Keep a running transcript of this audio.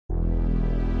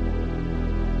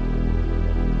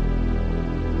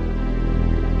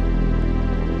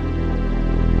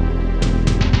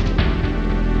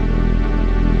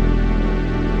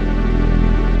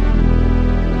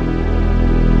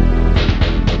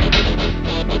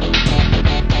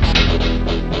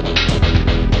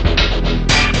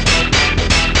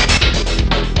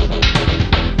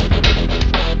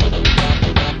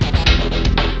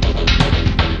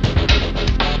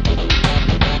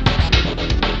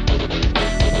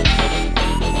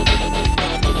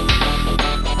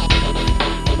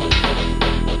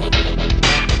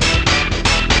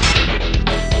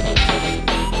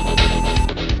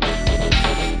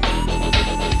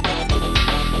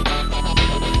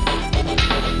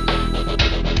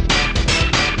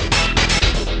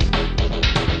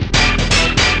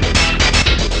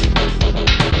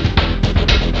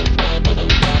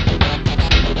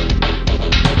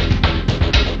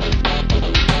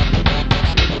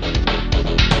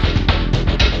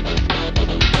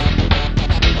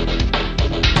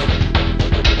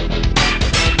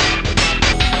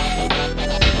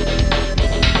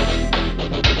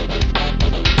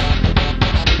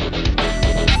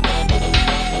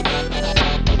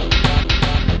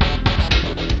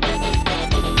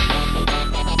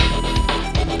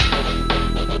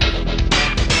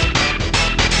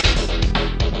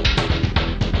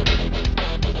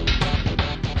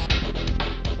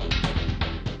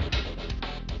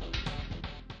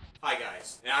Hi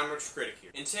guys, and I'm Retro Critic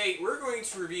here. And today we're going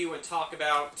to review and talk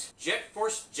about Jet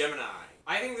Force Gemini.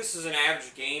 I think this is an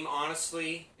average game,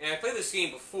 honestly, and I played this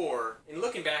game before, and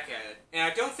looking back at it, and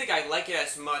I don't think I like it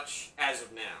as much as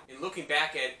of now. And looking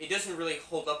back at it, it doesn't really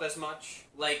hold up as much.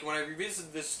 Like, when I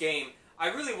revisited this game, I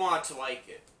really wanted to like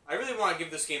it. I really want to give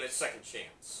this game a second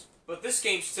chance. But this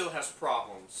game still has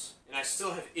problems, and I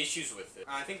still have issues with it.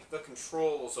 I think the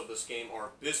controls of this game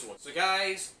are abysmal. So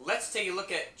guys, let's take a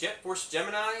look at Jet Force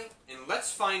Gemini, and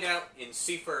let's find out and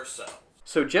see for ourselves.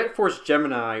 So Jet Force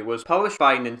Gemini was published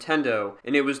by Nintendo,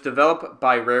 and it was developed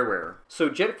by Rareware. So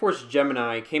Jet Force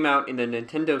Gemini came out in the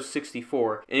Nintendo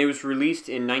 64, and it was released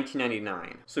in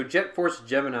 1999. So Jet Force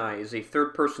Gemini is a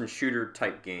third-person shooter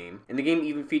type game, and the game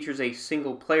even features a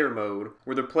single-player mode,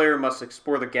 where the player must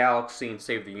explore the galaxy and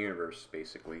save the universe,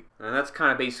 basically. And that's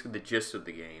kind of basically the gist of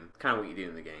the game, kind of what you do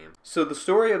in the game. So the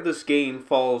story of this game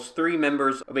follows 3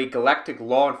 members of a galactic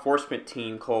law enforcement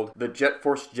team called the Jet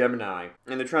Force Gemini,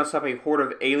 and they're trying to stop a horde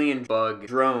of alien bug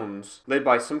drones led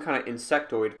by some kind of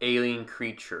insectoid alien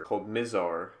creature called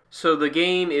Mizar. So the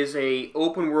game is a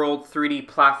open-world 3D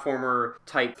platformer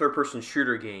type third-person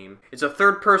shooter game. It's a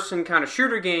third-person kind of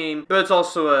shooter game, but it's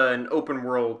also an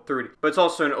open-world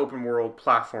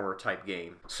platformer type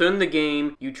game. So in the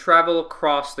game, you travel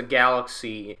across the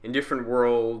galaxy in different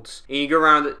worlds, and you go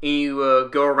around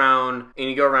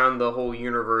the whole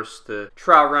universe to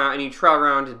travel around, and you travel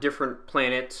around to different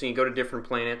planets, and you go to different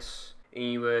planets. And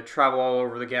you travel all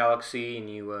over the galaxy, and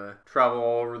you travel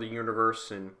all over the universe,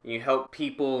 and you help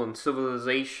people and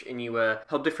civilization, and you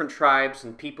help different tribes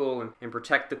and people, and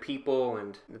protect the people,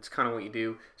 and that's kind of what you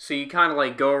do. So you kind of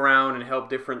like go around and help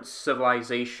different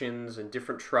civilizations and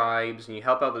different tribes, and you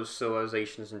help out those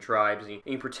civilizations and tribes, and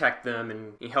you protect them,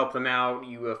 and you help them out.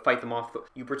 You fight them off.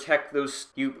 You protect those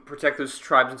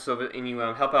tribes, and you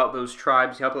help out those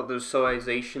tribes. You help out those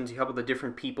civilizations. You help out the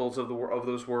different peoples of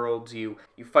those worlds. You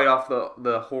fight off the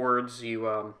hordes.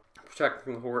 You protect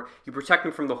them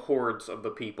from the hordes of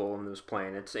the people on those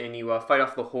planets, and you fight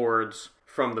off the hordes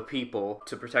from the people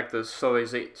to protect those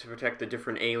to protect the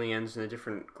different aliens and the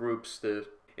different groups.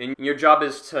 And your job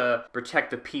is to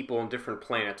protect the people on different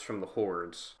planets from the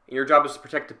hordes. Your job is to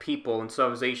protect the people and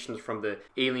civilizations from the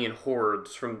alien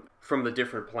hordes from the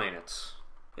different planets.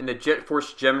 In the Jet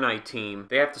Force Gemini team,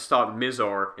 they have to stop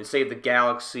Mizar and save the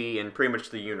galaxy and pretty much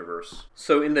the universe.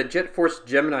 So in the Jet Force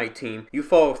Gemini team, you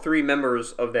follow 3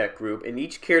 members of that group, and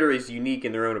each character is unique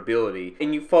in their own ability.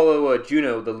 And you follow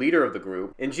Juno, the leader of the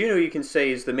group. And Juno, you can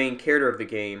say, is the main character of the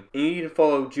game. And you can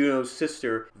follow Juno's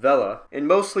sister, Vela. And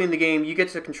mostly in the game, you get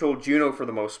to control Juno for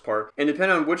the most part. And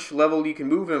depending on which level you can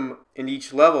move him in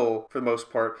each level for the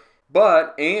most part.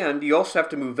 And you also have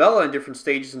to move Vela in different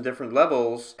stages and different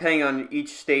levels, depending on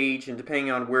each stage and depending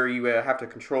on where you have to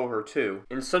control her too.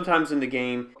 And sometimes in the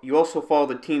game, you also follow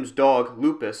the team's dog,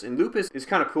 Lupus. And Lupus is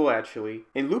kind of cool, actually.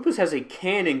 And Lupus has a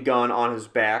cannon gun on his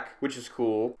back, which is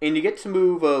cool. And you get to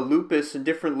move Lupus in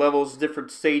different levels,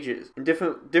 different stages, in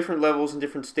different levels and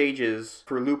different stages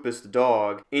for Lupus, the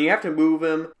dog. And you have to move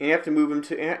him, and you have to move him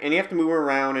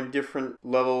around in different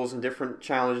levels and different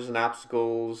challenges and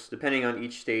obstacles, depending on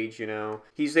each stage. You know,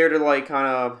 he's there to like kind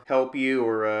of help you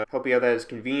or help you out that is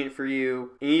convenient for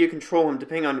you. And you need to control him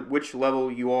depending on which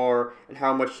level you are and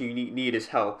how much you need his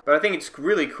help. But I think it's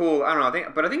really cool. I don't know.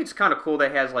 I think it's kind of cool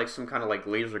that he has like some kind of like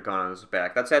laser gun on his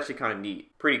back. That's actually kind of neat.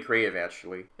 Pretty creative,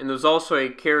 actually. And there's also a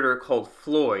character called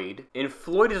Floyd. And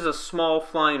Floyd is a small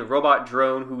flying robot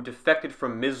drone who defected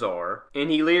from Mizar. And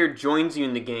he later joins you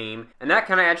in the game. And that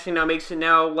kind of actually now makes it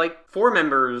like 4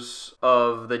 members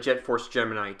of the Jet Force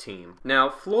Gemini team. Now,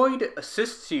 Floyd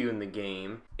assists you in the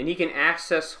game, and he can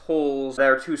access holes that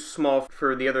are too small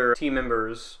for the other team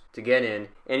members to get in,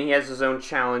 and he has his own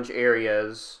challenge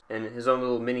areas and his own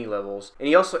little mini levels. And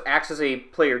he also acts as a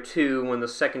player too when the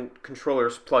second controller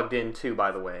is plugged in too,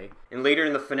 by the way. And later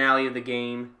in the finale of the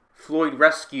game, Floyd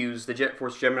rescues the Jet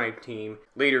Force Gemini team.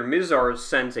 Later, Mizar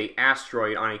sends an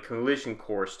asteroid on a collision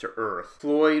course to Earth.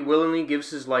 Floyd willingly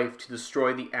gives his life to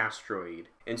destroy the asteroid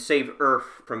and save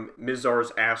Earth from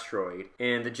Mizar's asteroid.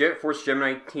 And the Jet Force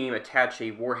Gemini team attach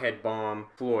a warhead bomb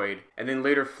Floyd. And then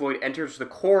later Floyd enters the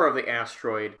core of the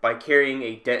asteroid by carrying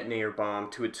a detonator bomb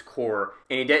to its core.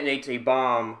 And he detonates a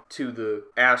bomb to the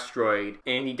asteroid.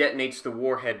 And he detonates the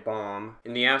warhead bomb.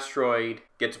 And the asteroid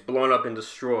gets blown up and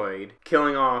destroyed,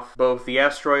 killing off both the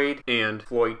asteroid and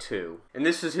Floyd too. And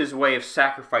this is his way of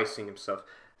sacrificing himself.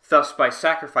 Thus, by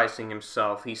sacrificing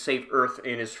himself, he saved Earth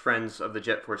and his friends of the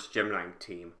Jet Force Gemini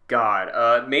team.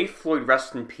 God, may Floyd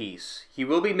rest in peace. He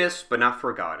will be missed, but not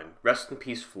forgotten. Rest in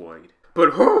peace, Floyd.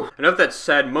 But whew, enough of that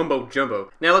sad mumbo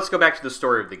jumbo. Now let's go back to the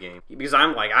story of the game, because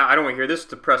I'm like, I don't want to hear this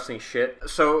depressing shit.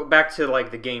 So back to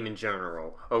like the game in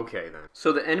general. Okay then.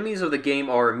 So the enemies of the game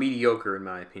are mediocre in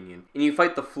my opinion, and you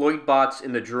fight the Floyd bots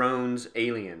and the drones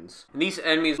aliens. And these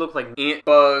enemies look like ant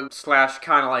bug slash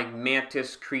kind of like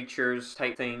mantis creatures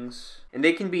type things. And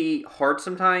they can be hard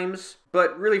sometimes,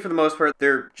 but really for the most part,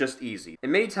 they're just easy. And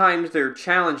many times they're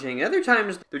challenging, and other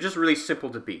times they're just really simple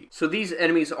to beat. So these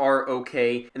enemies are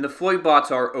okay, and the Floyd bots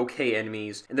are okay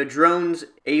enemies, and the drones,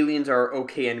 aliens are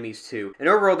okay enemies too. And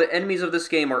overall, the enemies of this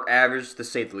game are average to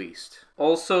say the least.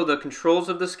 Also, the controls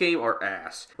of this game are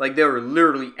ass. Like, they were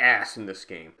literally ass in this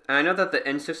game. And I know that the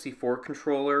N64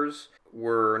 controllers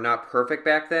were not perfect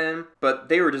back then, but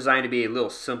they were designed to be a little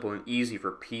simple and easy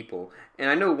for people. And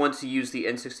I know once you use the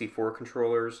N64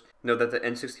 controllers, know that the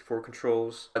N64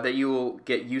 controls, that you will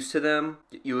get used to them.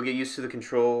 You will get used to the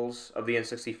controls of the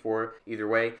N64 either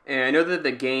way. And I know that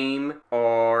the game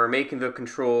are making the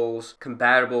controls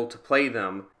compatible to play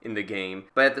them in the game,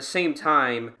 but at the same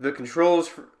time, the controls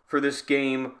for this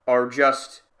game are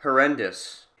just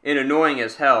horrendous and annoying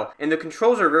as hell. And the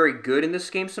controls are very good in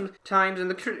this game sometimes, and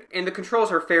the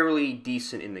controls are fairly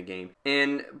decent in the game.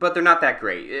 But they're not that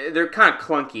great. They're kind of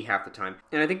clunky half the time.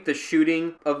 And I think the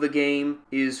shooting of the game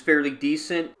is fairly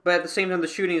decent, but at the same time the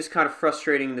shooting is kind of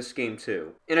frustrating in this game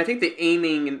too. And I think the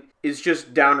aiming is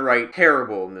just downright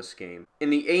terrible in this game.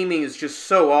 And the aiming is just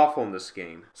so awful in this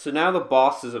game. So now the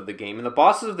bosses of the game. And the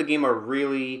bosses of the game are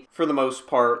really, for the most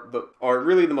part, are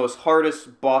really the most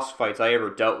hardest boss fights I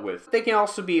ever dealt with. They can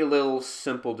also be a little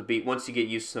simple to beat once you get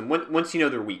used to them, once you know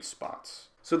their weak spots.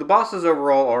 So the bosses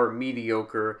overall are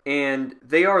mediocre, and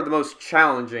they are the most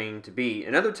challenging to beat.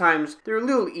 And other times, they're a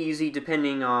little easy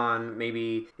depending on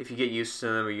maybe if you get used to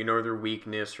them, or you know their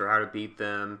weakness, or how to beat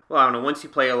them. Well, I don't know, once you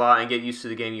play a lot and get used to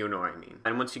the game, you'll know what I mean.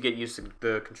 And once you get used to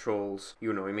the controls,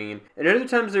 you'll know what I mean. And other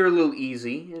times, they're a little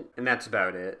easy, and that's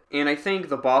about it. And I think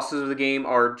the bosses of the game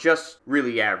are just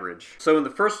really average. So in the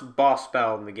first boss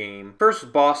battle in the game,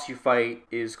 first boss you fight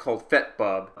is called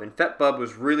Fetbub. And Fetbub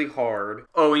was really hard.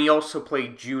 Oh, and you also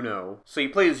play Juno. So you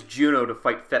play as Juno to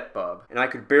fight Fetbub, and I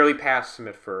could barely pass him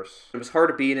at first. It was hard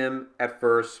to beat him at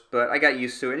first, but I got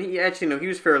used to it, and he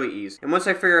was fairly easy. And once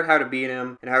I figured out how to beat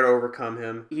him and how to overcome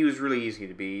him, he was really easy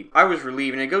to beat. I was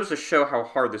relieved, and it goes to show how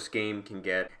hard this game can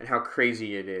get and how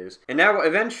crazy it is. And now,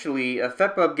 eventually,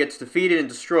 Fetbub gets defeated and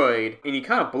destroyed, and you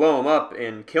kind of blow him up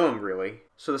and kill him, really.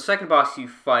 So the second boss you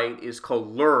fight is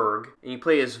called Lurg, and you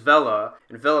play as Vela,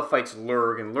 and Vela fights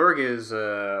Lurg, and Lurg is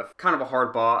kind of a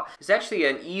hard boss. It's actually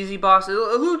an easy boss, a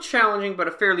little challenging, but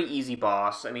a fairly easy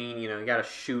boss. I mean, you know, you gotta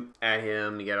shoot at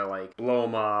him, you gotta, like, blow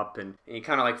him up, and you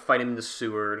kind of, like, fight him in the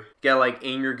sewer. You gotta, like,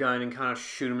 aim your gun and kind of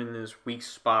shoot him in his weak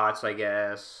spots, I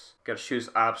guess. Gotta shoot his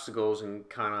obstacles and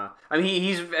kind of... I mean,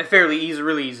 he's a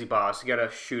really easy boss. You gotta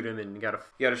shoot him and you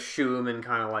gotta shoot him and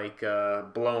kind of like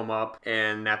blow him up,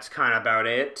 and that's kind of about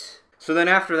it. So then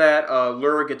after that,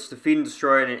 Lura gets defeated and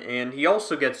destroyed, and he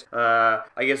also gets, I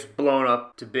guess, blown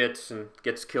up to bits and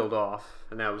gets killed off.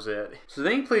 And that was it. So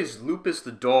then he plays Lupus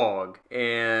the dog,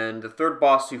 and the third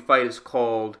boss you fight is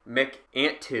called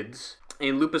McAntids.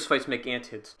 And Lupus fights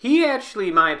McAntids. He actually,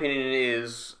 in my opinion,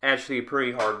 is actually a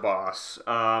pretty hard boss.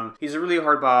 He's a really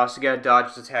hard boss. You gotta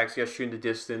dodge his attacks, you gotta shoot in the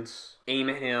distance,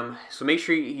 aim at him. So make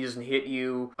sure he doesn't hit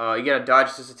you. You gotta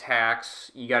dodge his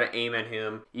attacks, you gotta aim at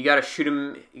him. You gotta shoot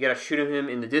him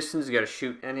in the distance, you gotta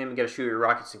shoot at him, you gotta shoot your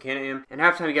rockets and cannon at him. And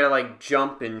half the time you gotta like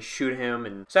jump and shoot him,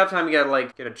 and so half the time you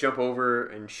gotta jump over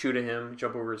and shoot at him,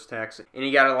 jump over his attacks. And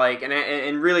you gotta like,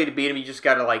 and really to beat him, you just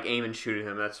gotta like aim and shoot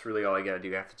at him. That's really all you gotta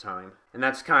do half the time. And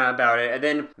that's kind of about it. And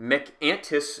then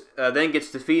McAntis then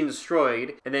gets defeated and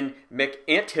destroyed. And then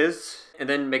McAntis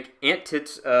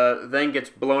then gets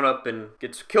blown up and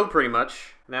gets killed pretty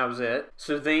much. And that was it.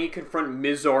 So then you confront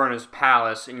Mizar in his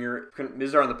palace, and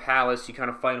Mizar in the palace, you kind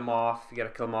of fight him off. You gotta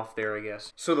kill him off there, I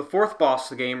guess. So the fourth boss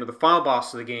of the game, or the final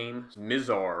boss of the game, is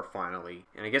Mizar, finally.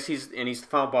 And I guess he's the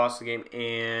final boss of the game,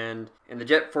 and the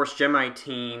Jet Force Gemini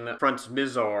team confronts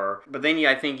Mizar. But then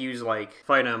I think you like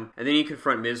fight him, and then you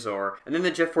confront Mizar. And then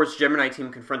the Jet Force Gemini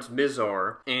team confronts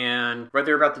Mizar, and right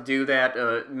they're about to do that,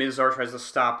 Mizar tries to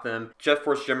stop them. Jet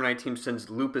Force Gemini team sends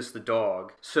Lupus the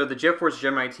dog. So the Jet Force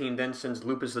Gemini team then sends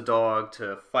Lupus the dog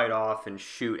to fight off and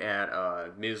shoot at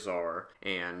Mizar.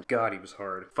 And God, he was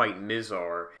hard. Fight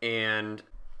Mizar. And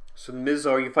So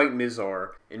Mizar, you fight Mizar.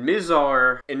 And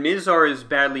Mizar is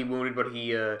badly wounded, but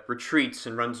he retreats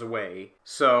and runs away.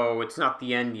 So it's not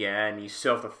the end yet, and you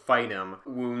still have to fight him.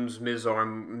 Wounds Mizar,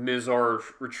 and Mizar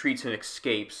retreats and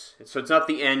escapes. So it's not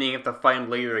the ending, you have to fight him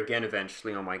later again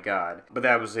eventually, oh my god. But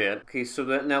that was it. Okay, so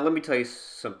now let me tell you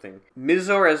something.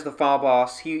 Mizar as the final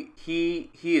boss, he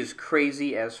is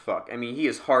crazy as fuck. I mean, he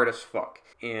is hard as fuck.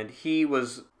 And he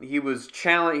was the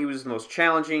most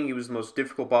challenging, he was the most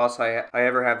difficult boss I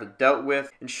ever have dealt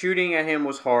with. And shooting at him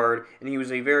was hard, and he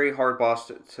was a very hard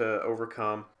boss to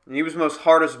overcome. And he was the most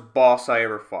hardest boss I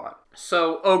ever fought.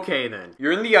 So, okay then.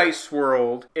 You're in the ice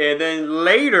world, and then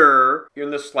later, you're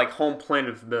in this, like, home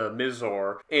planet of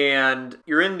Mizar, and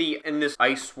you're in this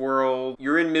ice world,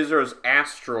 you're in Mizar's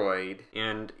asteroid,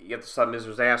 and you have to stop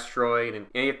Mizar's asteroid, and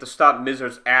you have to stop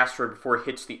Mizar's asteroid before it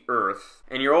hits the Earth.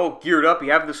 And you're all geared up,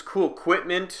 you have this cool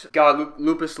equipment. God,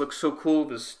 Lupus looks so cool,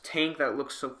 this tank that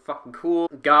looks so fucking cool.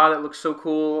 God, that looks so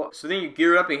cool. So then you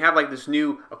gear up, and you have, like, this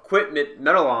new equipment,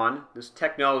 metal on, this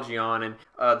technology on, and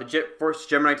the Jet Force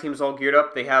Gemini team is all geared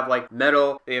up. They have like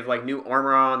metal, they have like new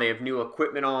armor on, they have new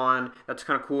equipment on. That's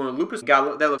kind of cool. And Lupus,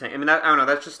 God, that looks, I mean, I don't know,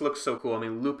 that just looks so cool. I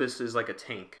mean, Lupus is like a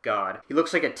tank. God, he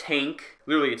looks like a tank.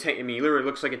 Literally a tank. I mean, he literally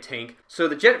looks like a tank. So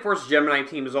the Jet Force Gemini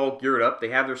team is all geared up. They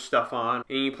have their stuff on,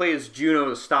 and you play as Juno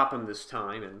to stop him this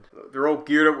time. And they're all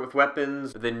geared up with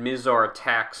weapons. But then Mizar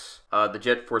attacks the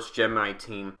Jet Force Gemini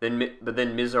team. But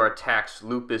then Mizar attacks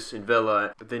Lupus and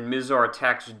Villa. But then Mizar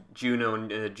attacks Juno,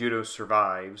 and Juno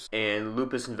survives. And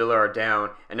Lupus and Villa are down.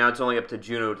 And now it's only up to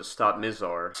Juno to stop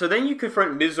Mizar. So then you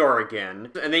confront Mizar again.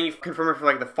 And then you confront her for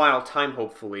like the final time,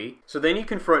 hopefully. So then you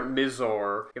confront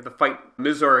Mizar. You have to fight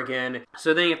Mizar again.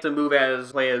 So then you have to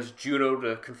play as Juno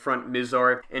to confront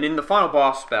Mizar. And in the final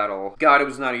boss battle, God, it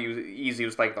was not easy. It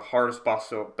was like the hardest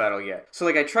boss battle yet. So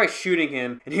like I tried shooting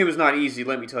him, and it was not easy,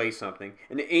 let me tell you something.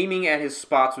 And aiming at his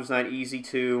spots was not easy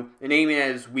too. And aiming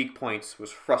at his weak points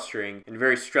was frustrating and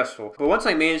very stressful. But once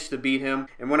I managed to beat him,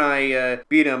 and when I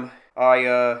beat him,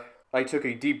 I took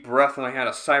a deep breath and I had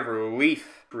a sigh of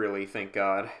relief, really, thank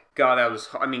God. God, that was,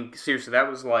 I mean, seriously,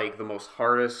 that was like the most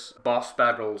hardest boss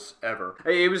battles ever.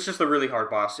 It was just a really hard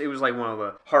boss. It was like one of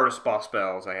the hardest boss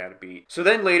battles I had to beat. So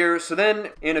then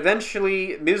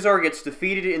eventually, Mizar gets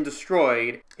defeated and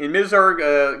destroyed, and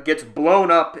Mizar gets blown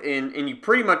up, and you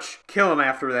pretty much kill him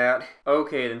after that.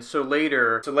 Okay, then so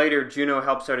later, Juno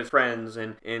helps out his friends,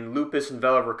 and Lupus and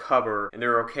Vela recover, and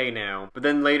they're okay now. But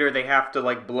then later, they have to,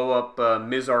 like, blow up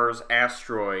Mizar's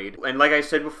asteroid. And like I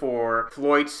said before,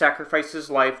 Floyd sacrificed his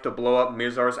life to blow up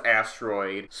Mizar's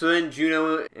asteroid. So then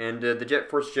Juno and the Jet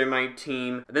Force Gemini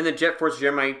team,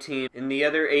 and the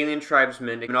other alien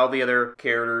tribesmen and all the other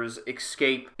characters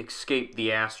escape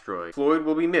the asteroid. Floyd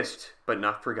will be missed, but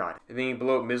not forgotten. And then you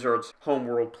blow up Mizard's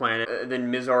homeworld planet, and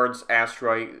then Mizard's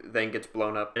asteroid then gets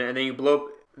blown up, and then you blow up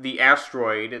the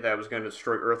asteroid that was going to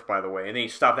destroy Earth, by the way, and then you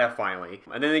stop that finally.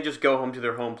 And then they just go home to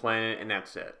their home planet, and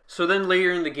that's it. So then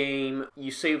later in the game,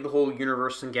 you save the whole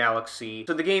universe and galaxy.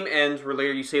 So the game ends where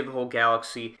later you save the whole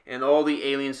galaxy, and all the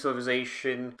alien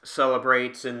civilization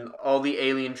celebrates, and all the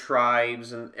alien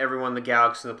tribes, and everyone in the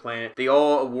galaxy and the planet, they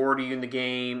all award you in the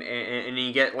game, and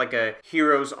you get like a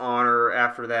hero's honor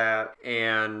after that,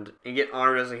 and you get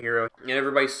honored as a hero, and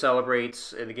everybody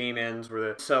celebrates, and the game ends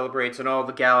where it celebrates, and all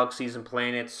the galaxies and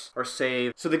planets are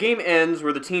saved. So the game ends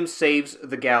where the team saves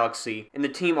the galaxy, and the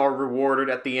team are rewarded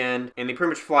at the end, and they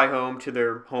pretty much fly home to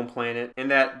their home planet, and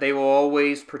that they will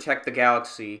always protect the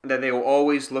galaxy, and that they will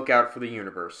always look out for the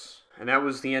universe. And that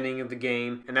was the ending of the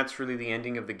game, and that's really the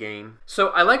ending of the game. So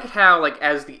I like how, like,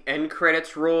 as the end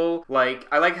credits roll, like,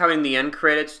 I like how in the end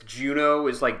credits, Juno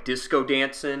is, like, disco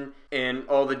dancing, and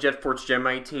all the Jet Force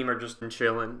Gemini team are just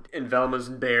chilling, and Velma's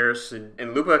embarrassed,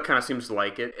 and Lupa kind of seems to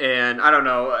like it, and I don't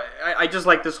know, I just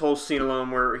like this whole scene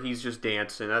alone where he's just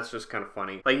dancing. That's just kind of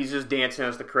funny. Like, he's just dancing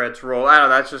as the credits roll. I don't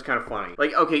know, that's just kind of funny.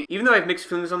 Like, okay, even though I have mixed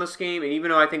feelings on this game, and even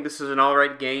though I think this is an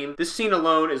alright game, this scene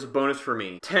alone is a bonus for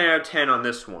me. 10 out of 10 on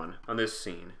this one, on this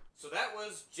scene. So that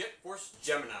was Jet Force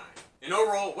Gemini. And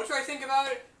overall, what do I think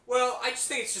about it? Well, I just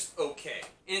think it's just okay.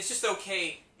 And it's just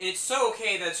okay. And it's so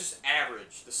okay that it's just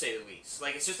average, to say the least.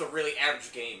 Like, it's just a really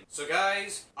average game. So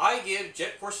guys, I give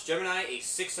Jet Force Gemini a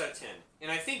 6 out of 10.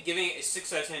 And I think giving it a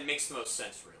 6 out of 10 makes the most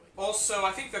sense, really. Also,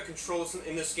 I think the controls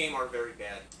in this game are very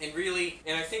bad.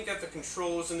 And I think that the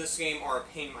controls in this game are a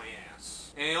pain in my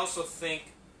ass. And I also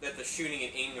think that the shooting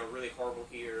and aiming are really horrible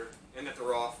here, and that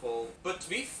they're awful. But to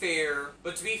be fair,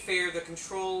 the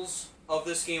controls of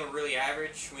this game are really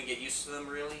average when you get used to them,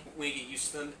 really. When you get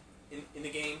used to them in the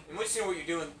game. And once you know what you're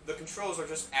doing, the controls are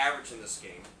just average in this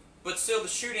game. But still, the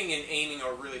shooting and aiming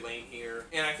are really lame here,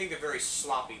 and I think they're very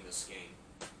sloppy in this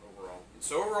game, overall.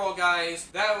 So overall, guys,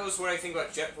 that was what I think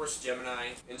about Jet Force Gemini.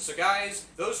 And so, guys,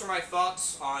 those are my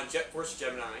thoughts on Jet Force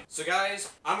Gemini. So,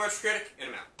 guys, I'm Retro Critic, and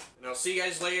I'm out. And I'll see you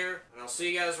guys later, and I'll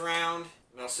see you guys around,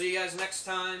 and I'll see you guys next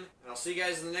time, and I'll see you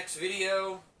guys in the next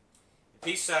video.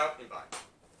 Peace out, and bye.